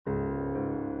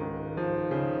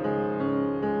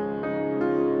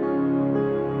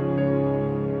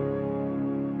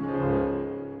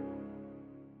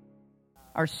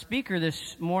Our speaker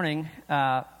this morning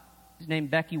is named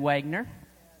Becky Wagner.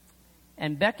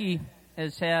 And Becky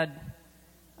has had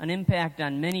an impact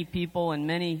on many people and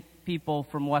many people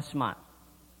from Westmont.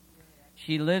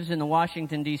 She lives in the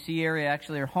Washington, D.C. area.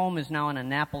 Actually, her home is now in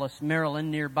Annapolis,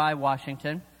 Maryland, nearby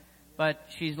Washington. But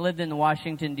she's lived in the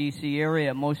Washington, D.C.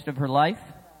 area most of her life.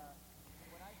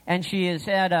 And she has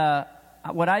had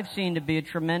what I've seen to be a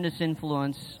tremendous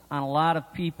influence on a lot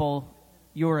of people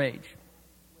your age.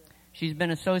 She's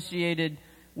been associated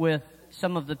with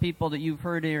some of the people that you've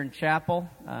heard here in chapel,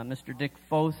 Mr. Dick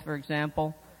Foth, for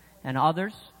example, and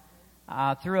others,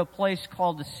 through a place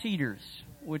called the Cedars,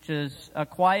 which is a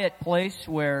quiet place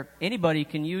where anybody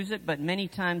can use it, but many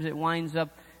times it winds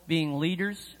up being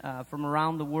leaders from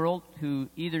around the world who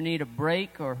either need a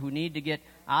break or who need to get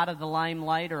out of the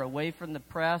limelight or away from the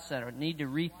press or need to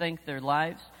rethink their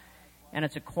lives. And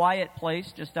it's a quiet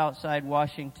place just outside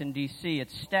Washington, D.C.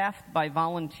 It's staffed by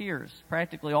volunteers,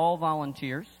 practically all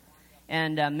volunteers.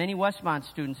 And many Westmont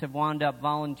students have wound up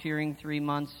volunteering 3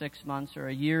 months, 6 months, or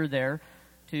a year there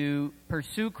to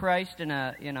pursue Christ in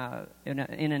an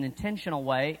intentional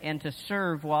way and to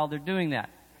serve while they're doing that.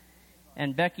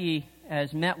 And Becky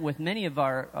has met with many of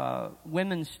our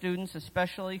women students,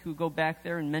 especially, who go back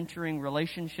there and mentoring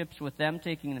relationships with them,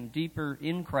 taking them deeper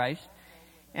in Christ.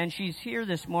 And she's here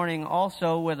this morning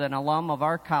also with an alum of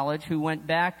our college who went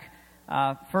back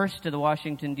first to the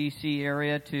Washington, D.C.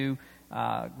 area to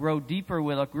grow deeper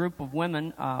with a group of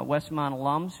women, Westmont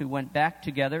alums, who went back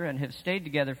together and have stayed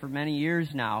together for many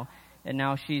years now. And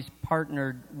now she's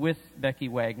partnered with Becky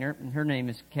Wagner, and her name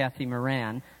is Kathy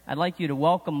Moran. I'd like you to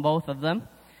welcome both of them.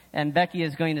 And Becky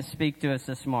is going to speak to us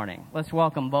this morning. Let's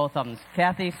welcome both of them.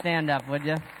 Kathy, stand up, would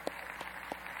you?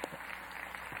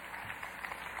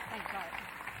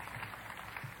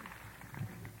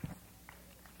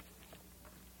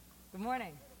 Good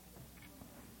morning.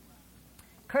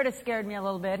 Curtis scared me a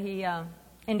little bit. He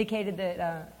indicated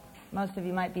that most of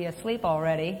you might be asleep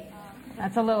already.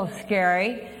 That's a little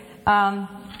scary. I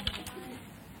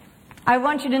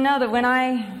want you to know that when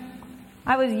I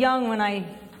was young when I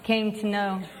came to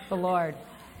know the Lord,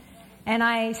 and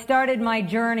I started my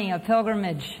journey, a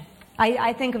pilgrimage.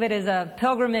 I think of it as a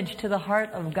pilgrimage to the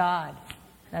heart of God.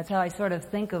 That's how I sort of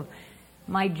think of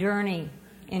my journey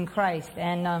in Christ.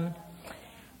 And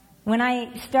when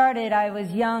I started, I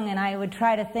was young, and I would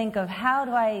try to think of how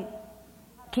do I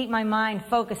keep my mind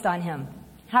focused on Him?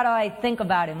 How do I think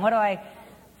about Him? What do I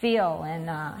feel? And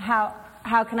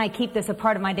how can I keep this a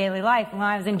part of my daily life? When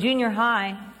I was in junior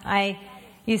high, I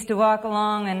used to walk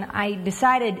along, and I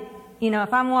decided,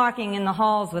 if I'm walking in the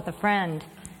halls with a friend,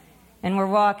 and we're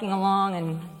walking along,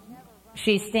 and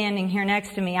she's standing here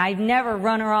next to me, I'd never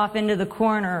run her off into the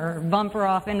corner or bump her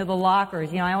off into the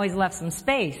lockers. I always left some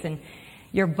space, and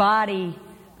your body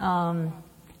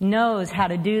knows how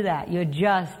to do that. You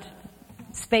adjust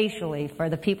spatially for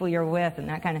the people you're with and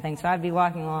that kind of thing. So I'd be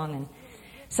walking along, and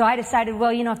so I decided,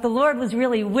 well, if the Lord was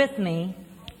really with me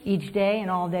each day and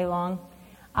all day long,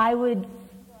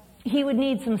 He would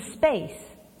need some space.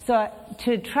 So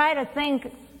to try to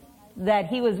think that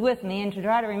He was with me and to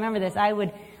try to remember this, I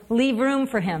would leave room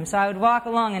for Him. So I would walk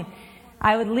along, and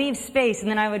I would leave space,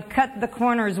 and then I would cut the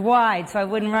corners wide so I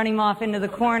wouldn't run Him off into the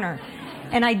corner.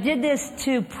 And I did this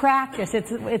to practice.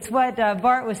 It's what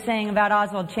Bart was saying about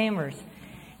Oswald Chambers.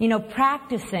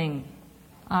 Practicing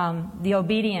the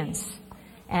obedience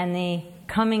and the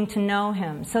coming to know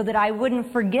Him so that I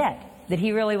wouldn't forget that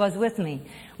He really was with me.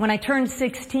 When I turned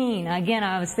 16, again,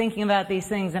 I was thinking about these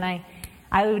things, and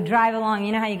I would drive along.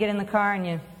 You know how you get in the car and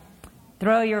you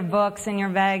throw your books and your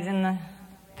bags in the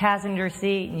passenger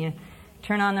seat, and you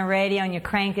turn on the radio and you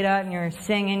crank it up and you're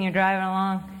singing, you're driving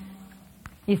along.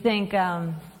 You think,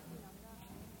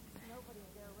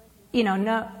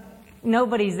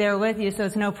 nobody's there with you, so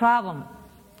it's no problem.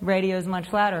 Radio is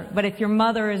much louder. But if your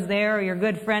mother is there or your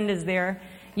good friend is there,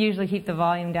 you usually keep the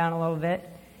volume down a little bit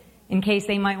in case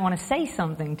they might want to say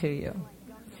something to you.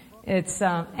 It's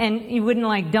and you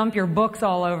wouldn't dump your books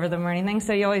all over them or anything,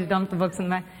 so you always dump the books in the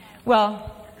back.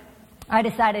 Well, I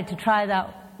decided to try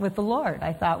that with the Lord.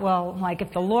 I thought, well,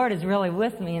 if the Lord is really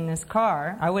with me in this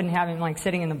car, I wouldn't have Him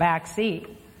sitting in the back seat.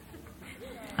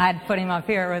 I'd put Him up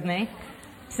here with me.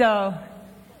 So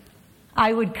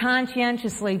I would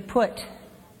conscientiously put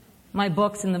my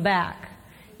books in the back,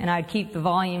 and I'd keep the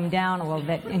volume down a little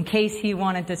bit in case He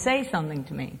wanted to say something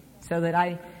to me, so that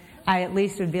I at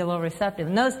least would be a little receptive.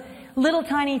 And those little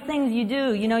tiny things you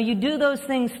do, you do those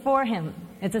things for Him.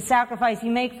 It's a sacrifice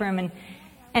you make for Him,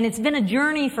 and it's been a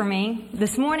journey for me.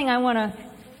 This morning I want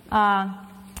to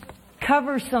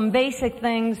cover some basic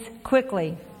things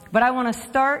quickly, but I want to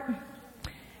start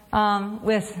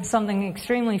with something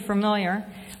extremely familiar.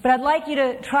 But I'd like you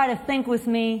to try to think with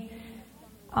me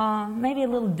maybe a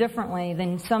little differently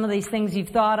than some of these things you've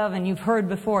thought of and you've heard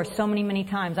before so many, many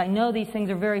times. I know these things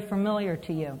are very familiar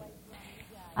to you.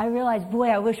 I realized, boy,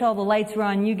 I wish all the lights were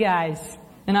on you guys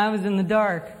and I was in the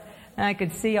dark and I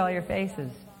could see all your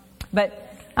faces.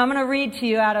 But I'm going to read to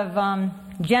you out of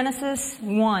Genesis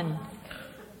 1.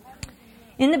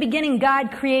 In the beginning,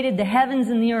 God created the heavens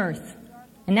and the earth.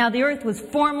 And now the earth was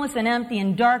formless and empty,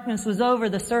 and darkness was over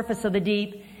the surface of the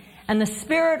deep. And the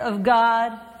Spirit of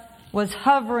God was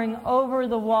hovering over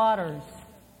the waters.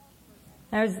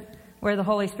 There's where the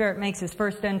Holy Spirit makes His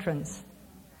first entrance.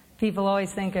 People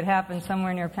always think it happened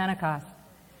somewhere near Pentecost.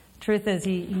 Truth is,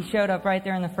 He showed up right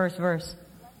there in the first verse.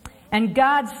 And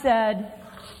God said,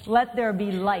 "Let there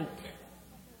be light."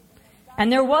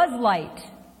 And there was light.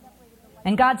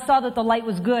 And God saw that the light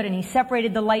was good, and He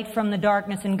separated the light from the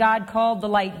darkness. And God called the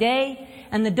light day,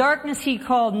 and the darkness He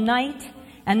called night.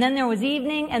 And then there was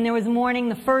evening, and there was morning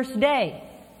the first day.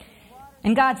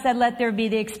 And God said, "Let there be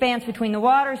the expanse between the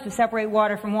waters to separate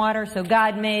water from water." So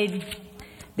God made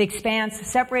the expanse,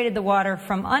 separated the water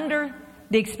from under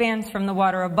the expanse from the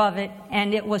water above it,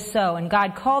 and it was so. And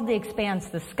God called the expanse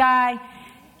the sky,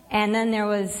 and then there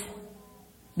was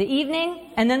the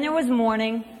evening, and then there was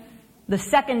morning, the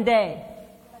second day.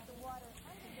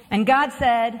 And God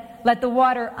said, "Let the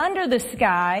water under the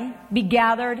sky be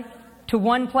gathered to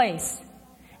one place,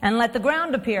 and let the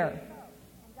ground appear."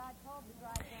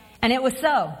 And it was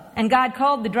so. And God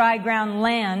called the dry ground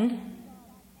land,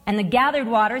 and the gathered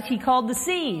waters He called the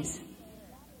seas.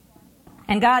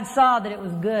 And God saw that it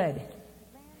was good.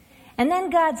 And then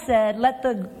God said, "Let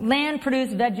the land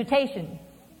produce vegetation,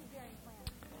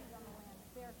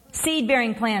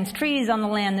 seed-bearing plants, trees on the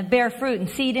land that bear fruit and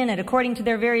seed in it according to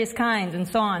their various kinds," and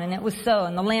so on. And it was so.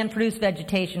 And the land produced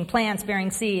vegetation, plants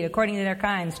bearing seed according to their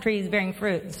kinds, trees bearing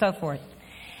fruit, and so forth.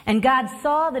 And God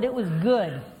saw that it was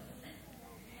good.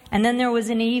 And then there was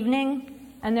an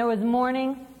evening, and there was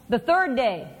morning, the third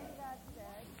day.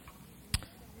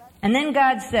 And then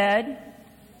God said,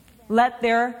 "Let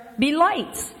there be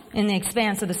lights in the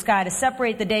expanse of the sky to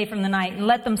separate the day from the night, and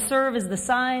let them serve as the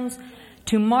signs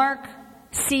to mark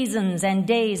seasons and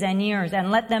days and years,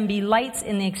 and let them be lights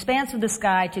in the expanse of the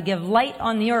sky to give light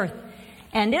on the earth."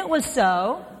 And it was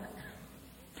so.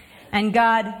 And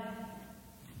God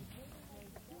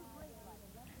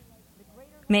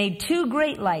made two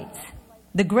great lights,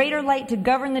 the greater light to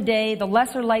govern the day, the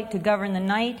lesser light to govern the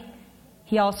night.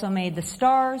 He also made the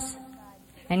stars,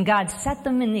 and God set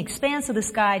them in the expanse of the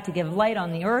sky to give light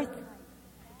on the earth,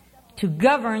 to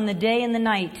govern the day and the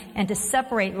night, and to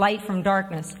separate light from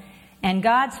darkness. And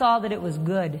God saw that it was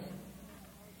good.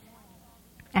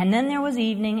 And then there was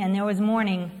evening, and there was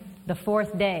morning, the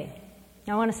fourth day.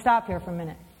 Now I want to stop here for a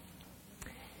minute.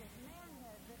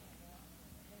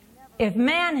 If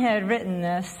man had written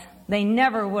this, they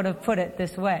never would have put it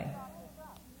this way.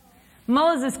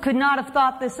 Moses could not have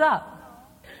thought this up.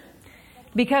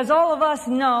 Because all of us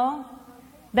know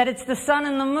that it's the sun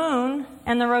and the moon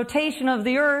and the rotation of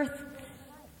the earth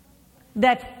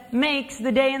that makes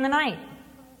the day and the night.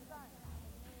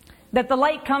 That the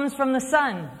light comes from the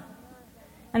sun,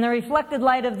 and the reflected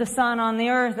light of the sun on the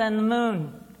earth and the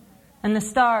moon and the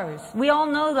stars. We all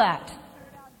know that.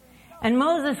 And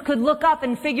Moses could look up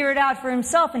and figure it out for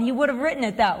himself, and he would have written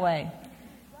it that way.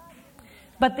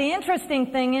 But the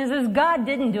interesting thing is God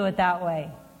didn't do it that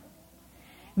way.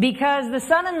 Because the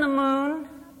sun and the moon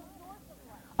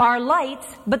are lights,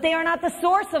 but they are not the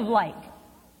source of light.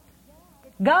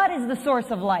 God is the source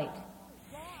of light.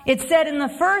 It said in the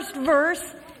first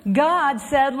verse, God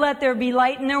said, "Let there be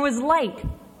light," and there was light.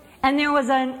 And there was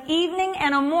an evening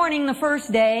and a morning the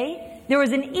first day. There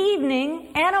was an evening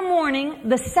and a morning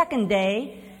the second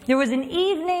day. There was an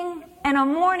evening and a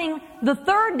morning the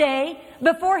third day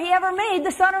before He ever made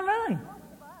the sun or moon.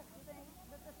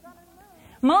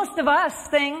 Most of us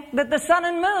think that the sun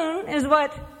and moon is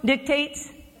what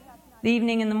dictates the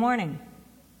evening and the morning.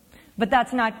 But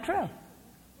that's not true.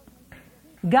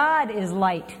 God is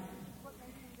light.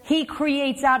 He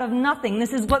creates out of nothing.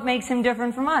 This is what makes Him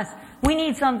different from us. We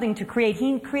need something to create.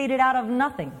 He created out of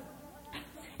nothing.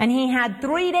 And He had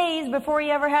 3 days before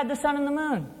He ever had the sun and the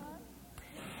moon.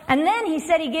 And then He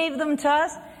said He gave them to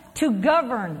us to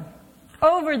govern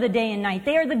over the day and night.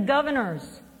 They are the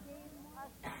governors.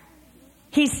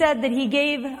 He said that He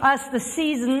gave us the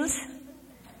seasons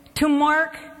to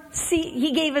mark,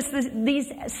 He gave us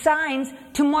these signs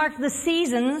to mark the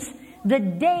seasons, the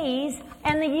days,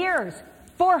 and the years.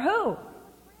 For who?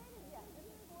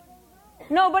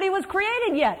 Nobody was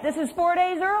created yet. This is 4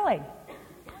 days early.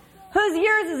 Whose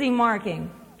years is He marking?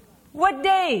 What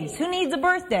days? Who needs a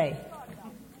birthday?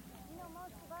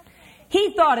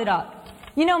 He thought it up.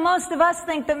 You know, most of us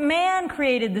think that man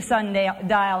created the sundial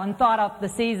and thought up the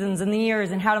seasons and the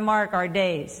years and how to mark our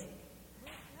days.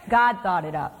 God thought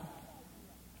it up.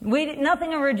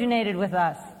 Nothing originated with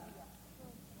us.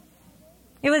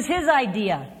 It was His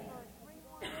idea.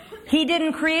 He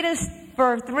didn't create us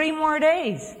for 3 more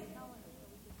days.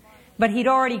 But He'd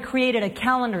already created a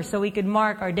calendar so we could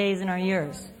mark our days and our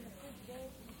years.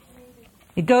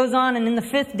 It goes on, and in the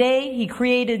 5th day, He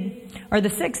created, or the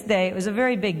 6th day, it was a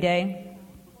very big day,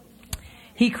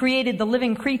 He created the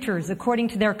living creatures according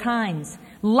to their kinds,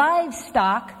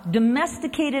 livestock,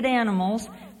 domesticated animals,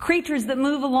 creatures that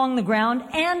move along the ground,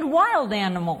 and wild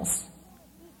animals.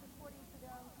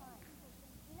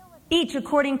 Each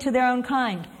according to their own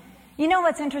kind. You know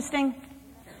what's interesting?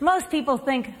 Most people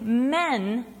think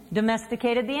men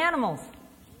domesticated the animals.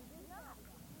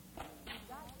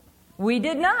 We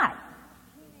did not.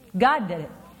 God did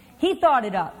it. He thought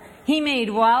it up. He made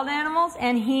wild animals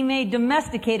and He made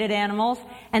domesticated animals,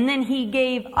 and then He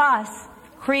gave us,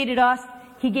 created us,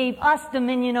 He gave us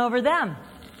dominion over them.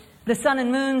 The sun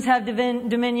and moons have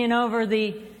dominion over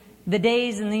the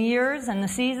days and the years and the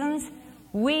seasons.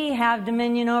 We have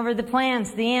dominion over the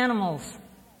plants, the animals.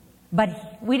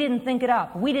 But we didn't think it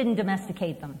up. We didn't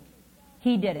domesticate them.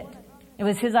 He did it. It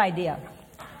was His idea.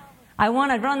 I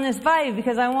want to run this by you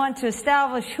because I want to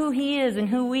establish who He is and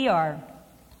who we are.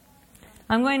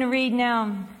 I'm going to read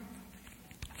now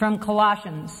from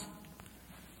Colossians,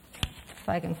 if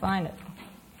I can find it.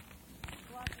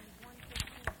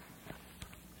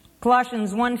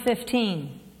 Colossians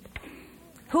 1:15.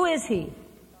 Who is He?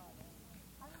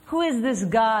 Who is this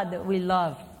God that we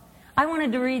love? I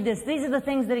wanted to read this. These are the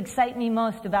things that excite me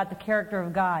most about the character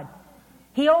of God.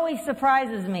 He always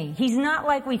surprises me. He's not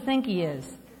like we think He is.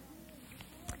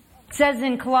 It says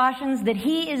in Colossians that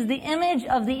He is the image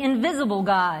of the invisible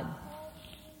God,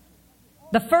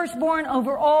 the firstborn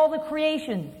over all the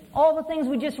creation, all the things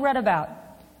we just read about.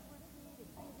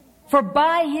 For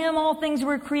by Him all things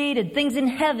were created, things in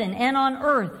heaven and on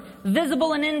earth,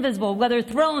 visible and invisible, whether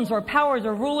thrones or powers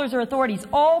or rulers or authorities,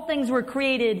 all things were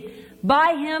created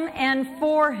by Him and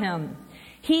for Him.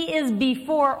 He is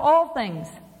before all things.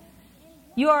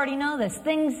 You already know this.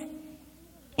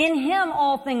 In Him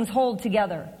all things hold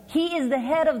together. He is the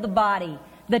head of the body,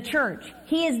 the church.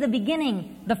 He is the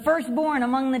beginning, the firstborn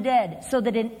among the dead, so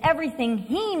that in everything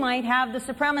He might have the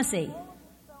supremacy.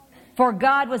 For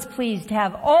God was pleased to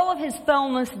have all of His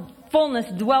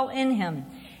fullness dwell in Him,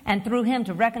 and through Him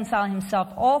to reconcile Himself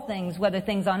all things, whether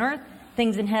things on earth,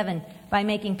 things in heaven, by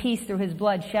making peace through His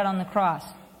blood shed on the cross.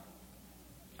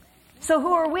 So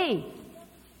who are we?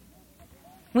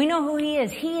 We know who He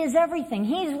is. He is everything.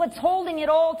 He's what's holding it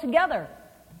all together.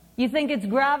 You think it's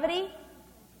gravity?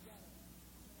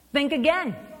 Think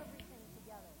again.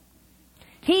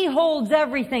 He holds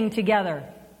everything together.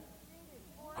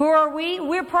 Who are we?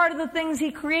 We're part of the things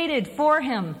He created for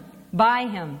Him, by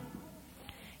Him.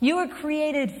 You were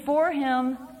created for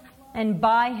Him and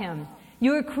by Him.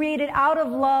 You were created out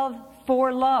of love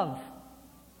for love.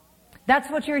 That's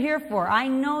what you're here for. I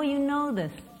know you know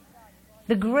this.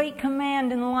 The great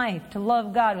command in life, to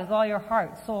love God with all your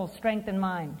heart, soul, strength, and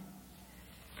mind.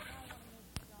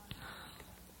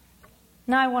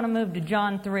 Now I want to move to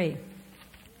John 3.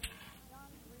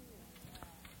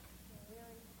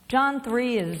 John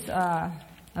 3 is a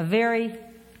very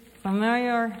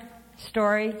familiar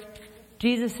story.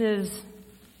 Jesus is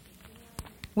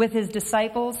with His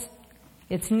disciples.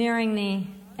 It's nearing the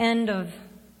end of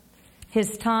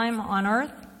His time on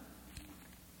earth.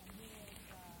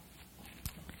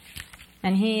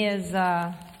 And He is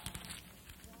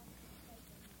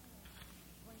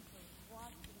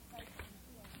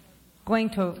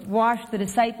going to wash the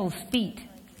disciples' feet.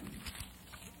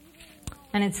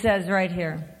 And it says right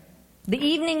here, the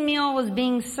evening meal was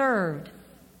being served,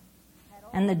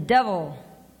 and the devil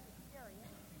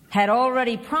had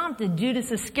already prompted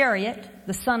Judas Iscariot,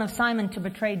 the son of Simon, to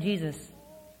betray Jesus.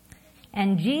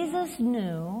 And Jesus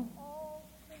knew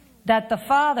that the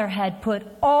Father had put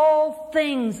all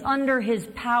things under His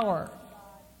power,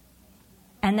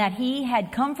 and that He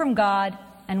had come from God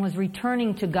and was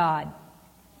returning to God.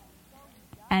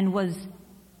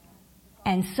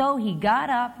 And so He got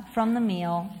up from the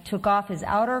meal, took off His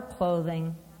outer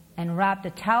clothing, and wrapped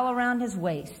a towel around His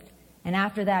waist. And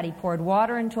after that He poured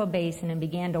water into a basin and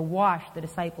began to wash the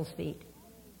disciples' feet.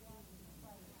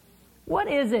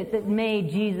 What is it that made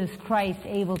Jesus Christ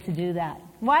able to do that?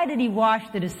 Why did He wash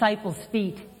the disciples'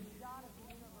 feet?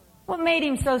 What made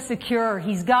Him so secure?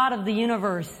 He's God of the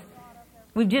universe.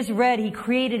 We've just read He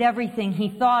created everything. He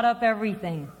thought up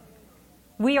everything.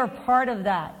 We are part of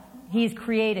that. He's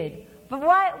created. But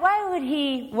why would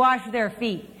He wash their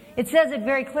feet? It says it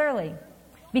very clearly.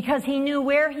 Because He knew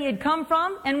where He had come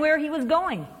from and where He was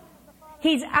going.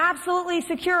 He's absolutely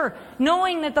secure,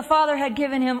 knowing that the Father had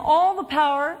given Him all the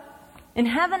power in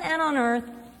heaven and on earth.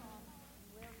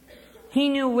 He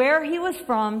knew where He was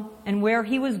from and where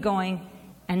He was going,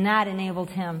 and that enabled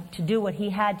Him to do what He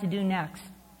had to do next.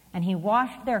 And He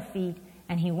washed their feet,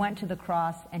 and He went to the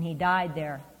cross, and He died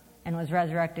there and was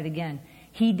resurrected again.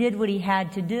 He did what He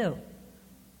had to do.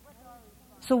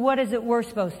 So what is it we're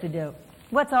supposed to do?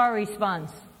 What's our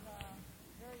response?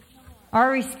 Our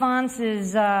response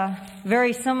is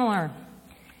very similar.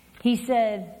 He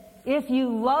said, if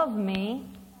you love me,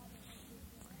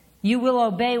 you will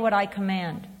obey what I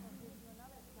command.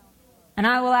 And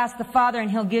I will ask the Father, and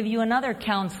He'll give you another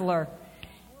counselor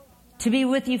to be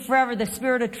with you forever, the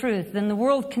Spirit of truth. Then the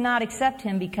world cannot accept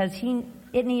Him because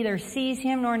it neither sees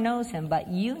Him nor knows Him, but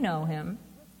you know Him.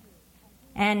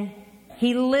 And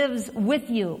He lives with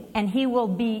you, and He will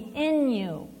be in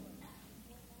you.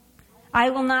 I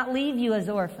will not leave you as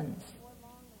orphans.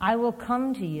 I will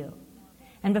come to you.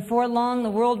 And before long,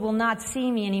 the world will not see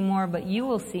me anymore, but you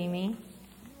will see me.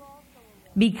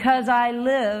 Because I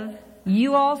live,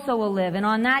 you also will live. And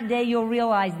on that day, you'll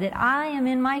realize that I am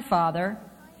in my Father,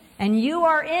 and you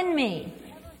are in me,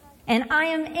 and I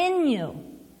am in you.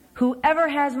 Whoever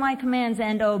has my commands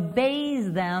and obeys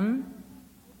them,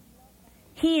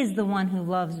 he is the one who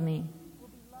loves me.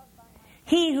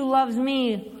 He who loves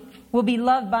me will be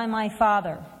loved by my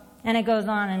Father. And it goes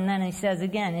on, and then He says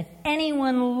again, if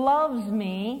anyone loves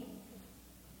me,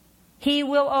 he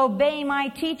will obey my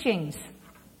teachings.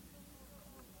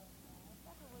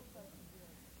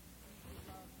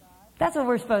 That's what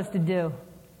we're supposed to do.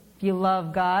 If you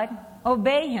love God,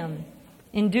 obey Him.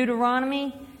 In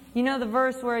Deuteronomy, you know the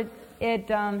verse where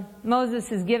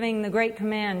Moses is giving the great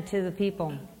command to the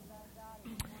people.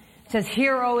 It says,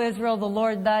 hear, O Israel, the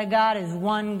Lord thy God is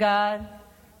one God.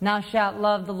 Thou shalt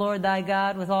love the Lord thy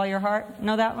God with all your heart.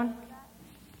 Know that one?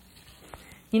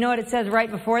 You know what it says right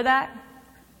before that?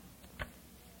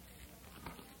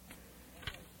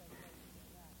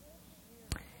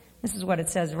 This is what it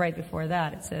says right before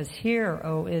that. It says, hear,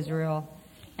 O Israel,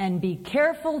 and be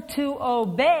careful to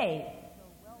obey,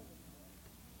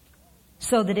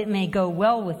 so that it may go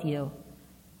well with you,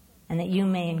 and that you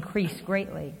may increase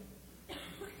greatly.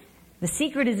 The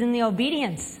secret is in the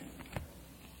obedience.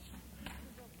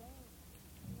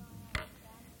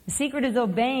 The secret is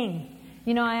obeying.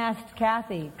 You know, I asked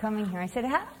Kathy coming here, I said,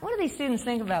 what do these students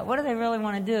think about? What do they really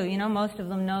want to do? You know, most of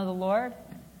them know the Lord.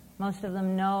 Most of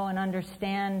them know and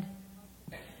understand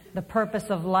the purpose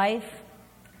of life.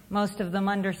 Most of them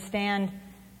understand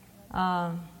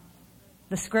the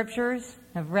Scriptures,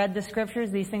 have read the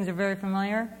Scriptures. These things are very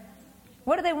familiar.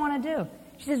 What do they want to do?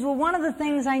 She says, well, one of the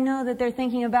things I know that they're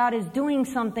thinking about is doing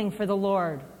something for the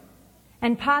Lord.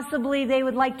 And possibly they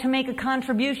would like to make a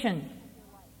contribution.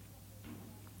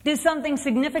 Do something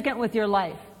significant with your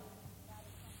life.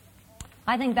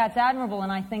 I think that's admirable,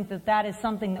 and I think that that is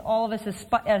something that all of us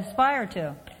aspire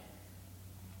to.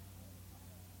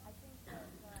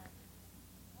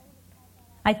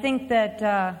 I think that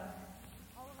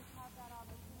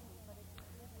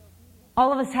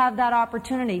all of us have that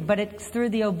opportunity, but it's through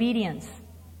the obedience,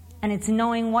 and it's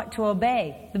knowing what to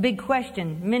obey. The big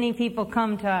question, many people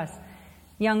come to us,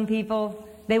 young people,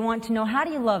 they want to know, how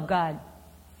do you love God?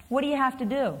 What do you have to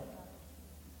do?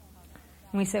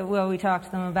 And we say, well, we talk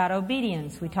to them about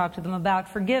obedience. We talk to them about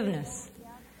forgiveness.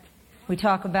 We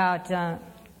talk about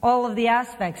all of the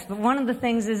aspects. But one of the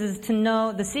things is to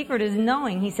know, the secret is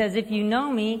knowing. He says, if you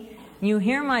know me, you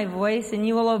hear my voice, and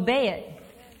you will obey it.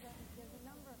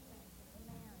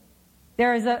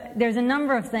 There's a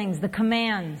number of things, the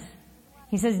commands.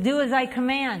 He says, do as I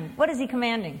command. What is He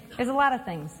commanding? There's a lot of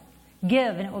things.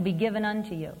 Give, and it will be given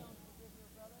unto you.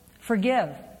 Forgive.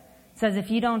 It says,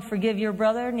 if you don't forgive your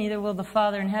brother, neither will the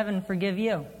Father in heaven forgive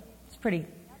you. It's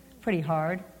pretty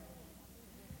hard.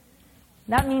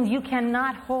 That means you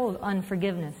cannot hold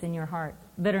unforgiveness in your heart,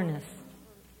 bitterness.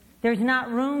 There's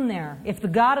not room there. If the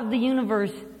God of the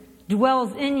universe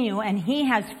dwells in you and He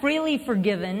has freely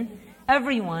forgiven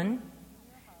everyone,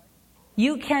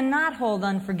 you cannot hold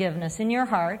unforgiveness in your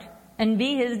heart and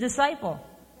be His disciple.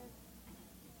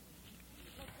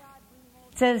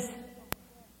 It says,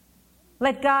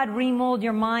 let God remold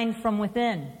your mind from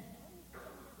within.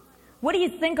 What do you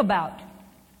think about?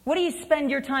 What do you spend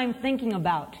your time thinking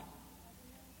about?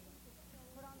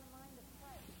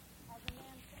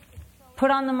 Put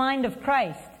on the mind of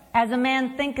Christ. As a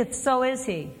man thinketh, so is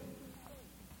he.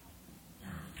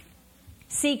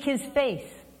 Seek His face.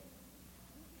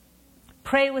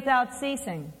 Pray without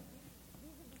ceasing.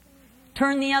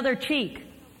 Turn the other cheek.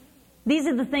 These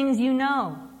are the things you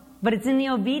know, but it's in the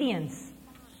obedience.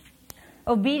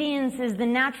 Obedience is the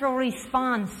natural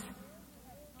response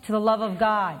to the love of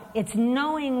God. It's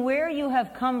knowing where you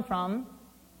have come from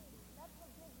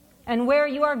and where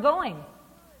you are going.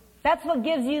 That's what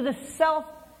gives you the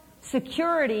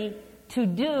self-security to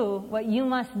do what you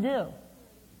must do.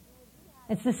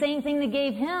 It's the same thing that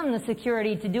gave him the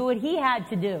security to do what he had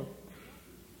to do.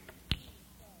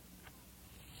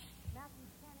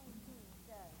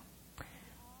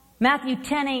 Matthew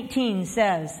 10:18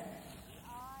 says,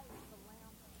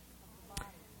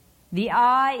 the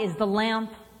eye is the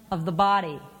lamp of the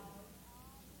body.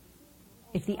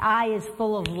 If the eye is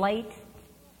full of light,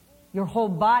 your whole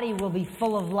body will be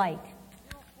full of light.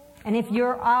 And if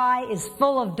your eye is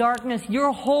full of darkness,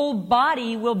 your whole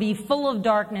body will be full of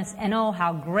darkness. And oh,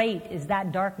 how great is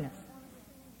that darkness.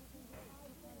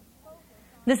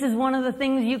 This is one of the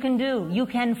things you can do. You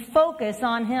can focus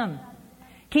on him.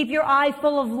 Keep your eye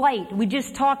full of light. We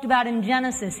just talked about in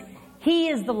Genesis. He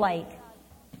is the light.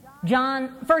 1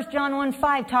 John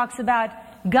 1:5 talks about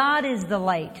God is the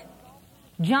light.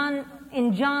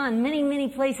 In John, many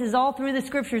places all through the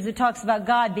scriptures, it talks about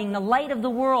God being the light of the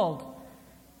world.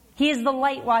 He is the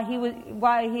light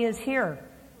while he is here.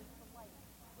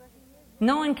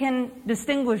 No one can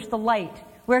distinguish the light.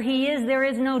 Where he is, there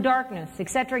is no darkness,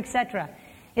 etc., etc.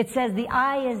 It says the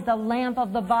eye is the lamp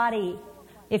of the body.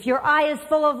 If your eye is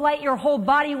full of light, your whole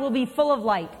body will be full of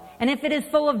light. And if it is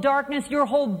full of darkness, your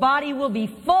whole body will be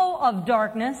full of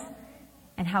darkness.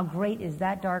 And how great is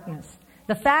that darkness?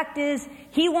 The fact is,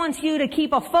 he wants you to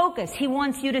keep a focus. He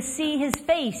wants you to see his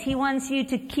face. He wants you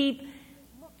to keep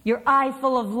your eye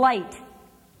full of light.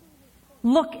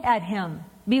 Look at him.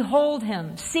 Behold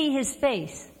him. See his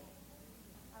face.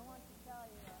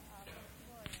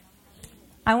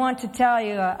 I want to tell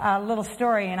you a little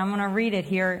story, and I'm going to read it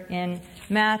here in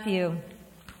Matthew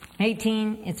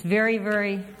 18. It's very,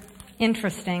 very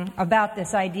interesting about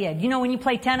this idea. You know, when you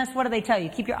play tennis, what do they tell you?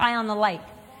 Keep your eye on the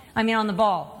on the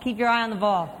ball. Keep your eye on the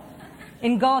ball.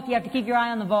 In golf, you have to keep your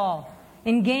eye on the ball.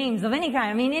 In games of any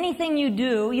kind, anything you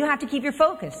do, you have to keep your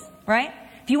focus, right?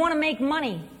 If you want to make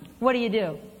money, what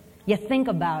do? You think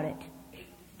about it.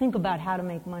 Think about how to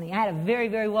make money. I had a very,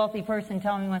 very wealthy person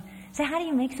tell me once, say, how do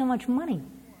you make so much money?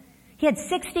 He had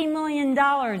 $60 million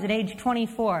at age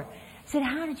 24. I said,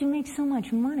 how did you make so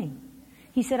much money?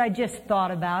 He said, I just thought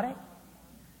about it.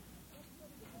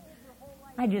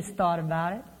 I just thought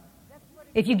about it.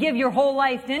 If you give your whole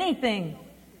life to anything,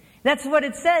 that's what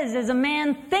it says. As a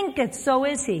man thinketh, so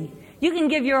is he. You can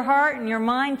give your heart and your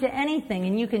mind to anything,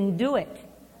 and you can do it.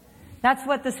 That's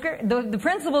what the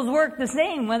principles work the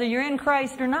same, whether you're in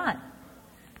Christ or not.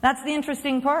 That's the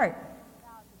interesting part.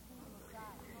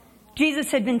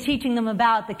 Jesus had been teaching them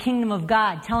about the kingdom of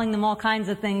God, telling them all kinds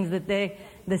of things that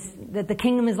the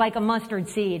kingdom is like a mustard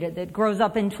seed that grows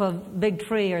up into a big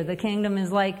tree, or the kingdom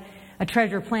is like a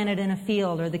treasure planted in a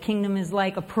field, or the kingdom is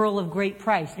like a pearl of great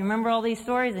price. You remember all these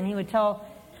stories? And he would tell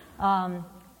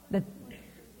that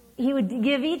he would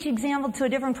give each example to a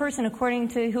different person according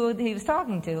to who he was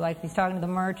talking to. Like he's talking to the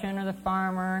merchant or the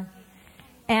farmer.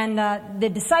 And the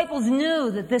disciples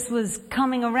knew that this was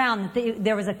coming around, that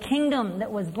there was a kingdom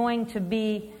that was going to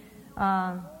be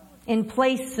in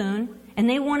place soon. And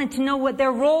they wanted to know what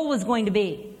their role was going to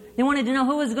be. They wanted to know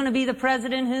who was going to be the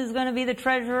president, who's going to be the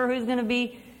treasurer, who's going to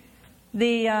be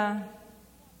the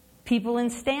people in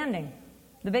standing,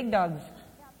 the big dogs.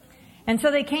 And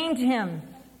so they came to him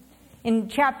in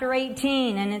chapter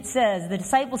 18, and it says, the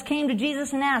disciples came to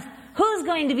Jesus and asked, who's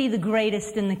going to be the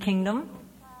greatest in the kingdom?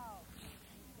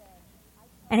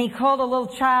 And he called a little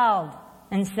child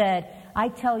and said, I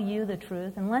tell you the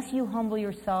truth, unless you humble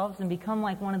yourselves and become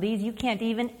like one of these, you can't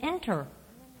even enter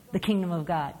the kingdom of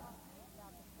God.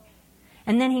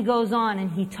 And then he goes on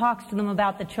and he talks to them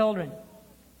about the children.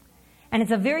 And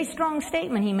it's a very strong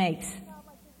statement he makes.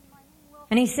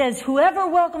 And he says, whoever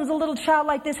welcomes a little child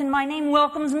like this in my name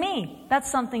welcomes me.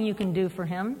 That's something you can do for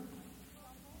him.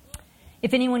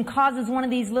 If anyone causes one of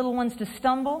these little ones to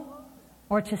stumble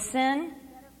or to sin,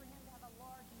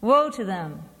 woe to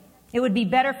them. It would be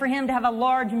better for him to have a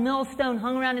large millstone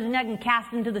hung around his neck and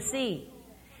cast into the sea.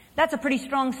 That's a pretty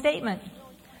strong statement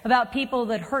about people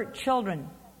that hurt children.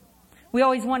 We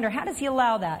always wonder, how does he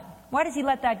allow that? Why does he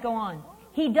let that go on?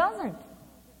 He doesn't.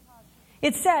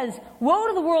 It says, woe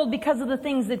to the world because of the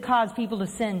things that cause people to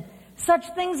sin. Such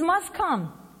things must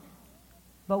come.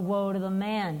 But woe to the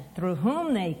man through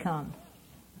whom they come.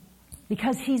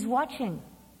 Because he's watching.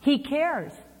 He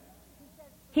cares.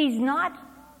 He's not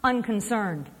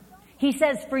unconcerned. He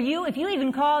says, for you, if you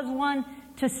even cause one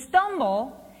to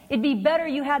stumble, it'd be better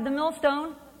you had the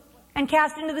millstone and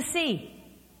cast into the sea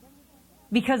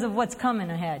because of what's coming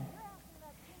ahead.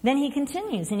 Then he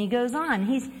continues and he goes on.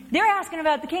 They're asking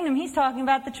about the kingdom. He's talking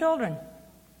about the children.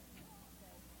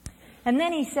 And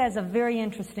then he says a very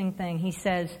interesting thing. He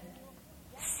says,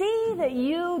 see that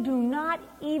you do not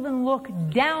even look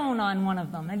down on one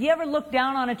of them. Have you ever looked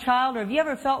down on a child, or have you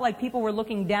ever felt like people were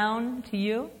looking down to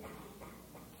you?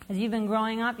 As you've been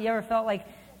growing up, you ever felt like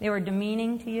they were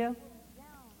demeaning to you?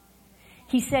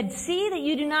 He said, see that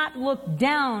you do not look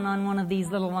down on one of these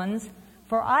little ones,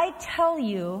 for I tell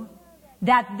you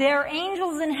that they're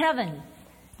angels in heaven.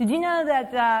 Did you know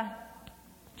that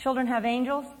children have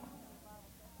angels?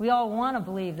 We all want to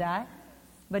believe that.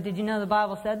 But did you know the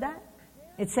Bible said that?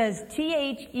 It says,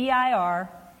 T-H-E-I-R,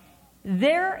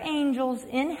 they're angels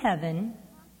in heaven,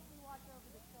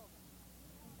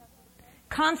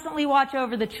 constantly watch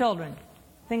over the children.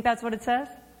 Think that's what it says?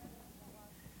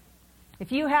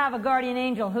 If you have a guardian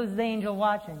angel, who's the angel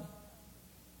watching?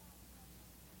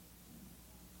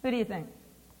 Who do you think?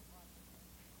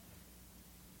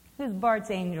 Who's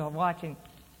Bart's angel watching?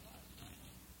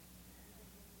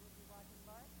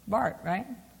 Bart, right?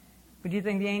 Would you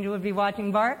think the angel would be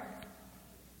watching Bart?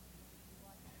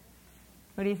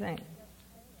 What do you think?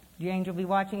 The angel be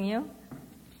watching you?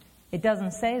 It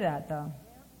doesn't say that, though.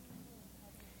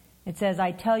 It says,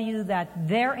 I tell you that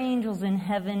their angels in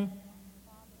heaven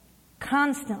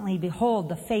constantly behold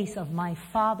the face of my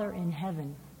Father in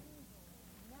heaven.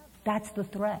 That's the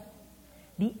threat.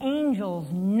 The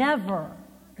angels never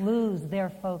lose their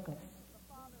focus.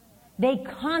 They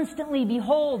constantly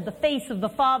behold the face of the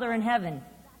Father in heaven.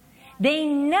 They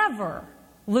never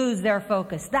lose their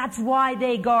focus. That's why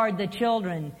they guard the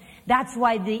children. That's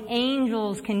why the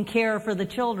angels can care for the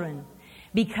children.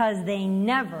 Because they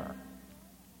never,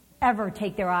 ever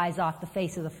take their eyes off the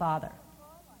face of the Father.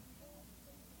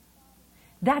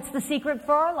 That's the secret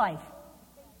for our life.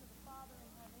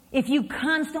 If you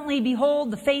constantly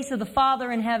behold the face of the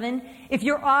Father in heaven, if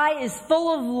your eye is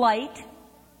full of light,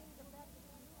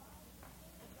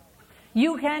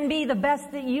 you can be the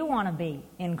best that you want to be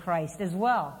in Christ as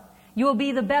well. You will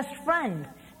be the best friend,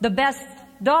 the best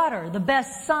daughter, the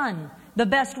best son, the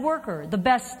best worker, the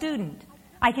best student.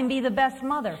 I can be the best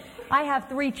mother. I have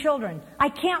 3 children. I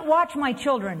can't watch my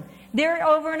children. They're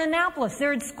over in Annapolis.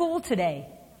 They're at school today.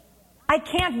 I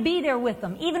can't be there with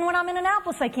them. Even when I'm in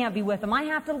Annapolis, I can't be with them. I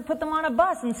have to put them on a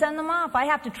bus and send them off. I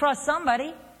have to trust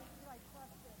somebody.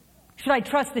 Should I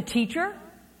trust the teacher?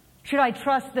 Should I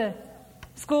trust the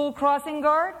school crossing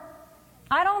guard?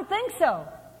 I don't think so.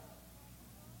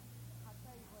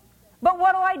 But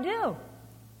what do?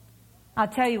 I'll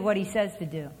tell you what he says to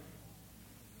do.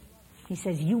 He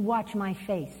says, you watch my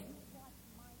face.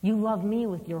 You love me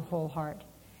with your whole heart.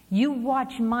 You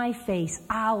watch my face,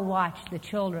 I'll watch the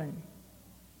children.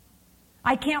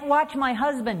 I can't watch my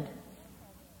husband.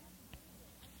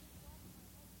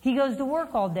 He goes to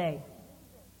work all day.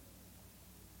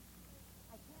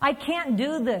 I can't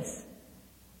do this.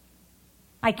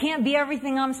 I can't be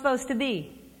everything I'm supposed to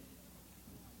be.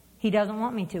 He doesn't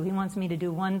want me to. He wants me to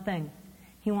do one thing.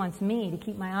 He wants me to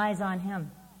keep my eyes on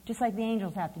him, just like the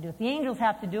angels have to do it. If the angels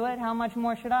have to do it, how much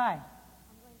more should I?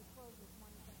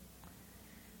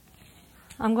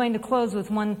 I'm going to close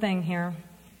with one thing here.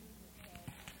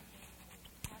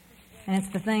 And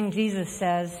it's the thing Jesus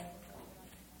says.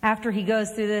 After he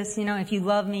goes through this, if you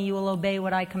love me, you will obey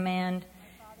what I command.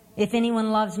 If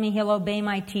anyone loves me, he'll obey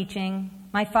my teaching.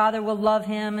 My Father will love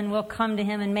him and will come to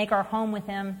him and make our home with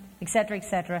him, etc.,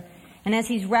 etc. And as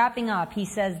he's wrapping up, he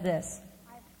says this.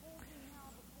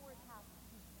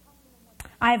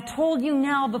 I have told you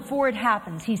now before it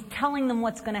happens. He's telling them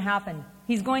what's going to happen.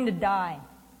 He's going to die.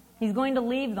 He's going to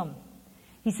leave them.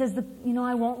 He says,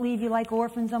 I won't leave you like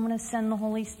orphans. I'm going to send the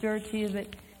Holy Spirit to you, but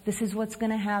this is what's going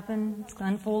to happen. It's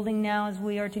unfolding now as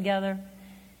we are together.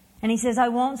 And he says, I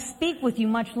won't speak with you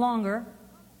much longer,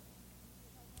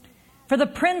 for the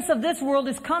prince of this world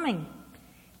is coming.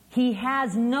 He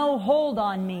has no hold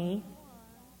on me,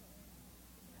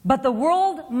 but the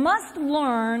world must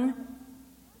learn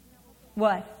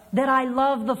what? That I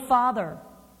love the Father.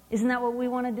 Isn't that what we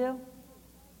want to do?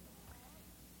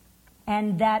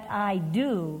 And that I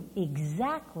do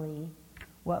exactly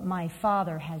what my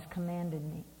Father has commanded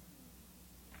me.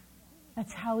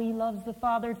 That's how he loves the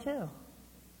Father too.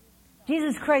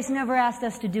 Jesus Christ never asked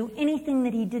us to do anything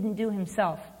that he didn't do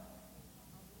himself.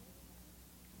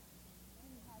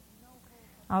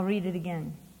 I'll read it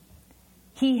again.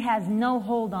 He has no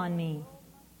hold on me,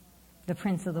 the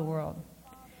prince of the world.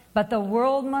 But the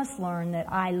world must learn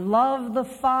that I love the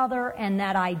Father and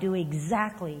that I do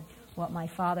exactly what my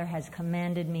Father has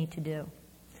commanded me to do.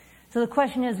 So the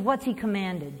question is, what's he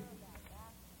commanded?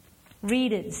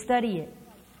 Read it, study it,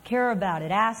 care about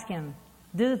it, ask Him,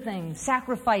 do things,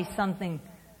 sacrifice something.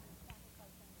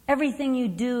 Everything you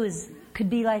do could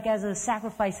be like as a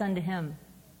sacrifice unto Him,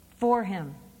 for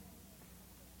Him.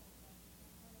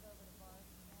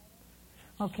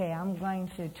 Okay, I'm going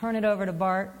to turn it over to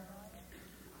Bart.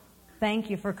 Thank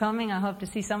you for coming. I hope to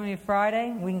see some of you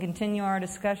Friday. We can continue our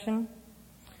discussion.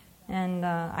 And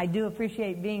I do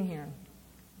appreciate being here,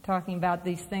 talking about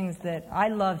these things that I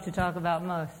love to talk about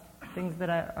most, things that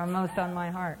are most on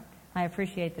my heart. I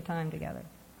appreciate the time together.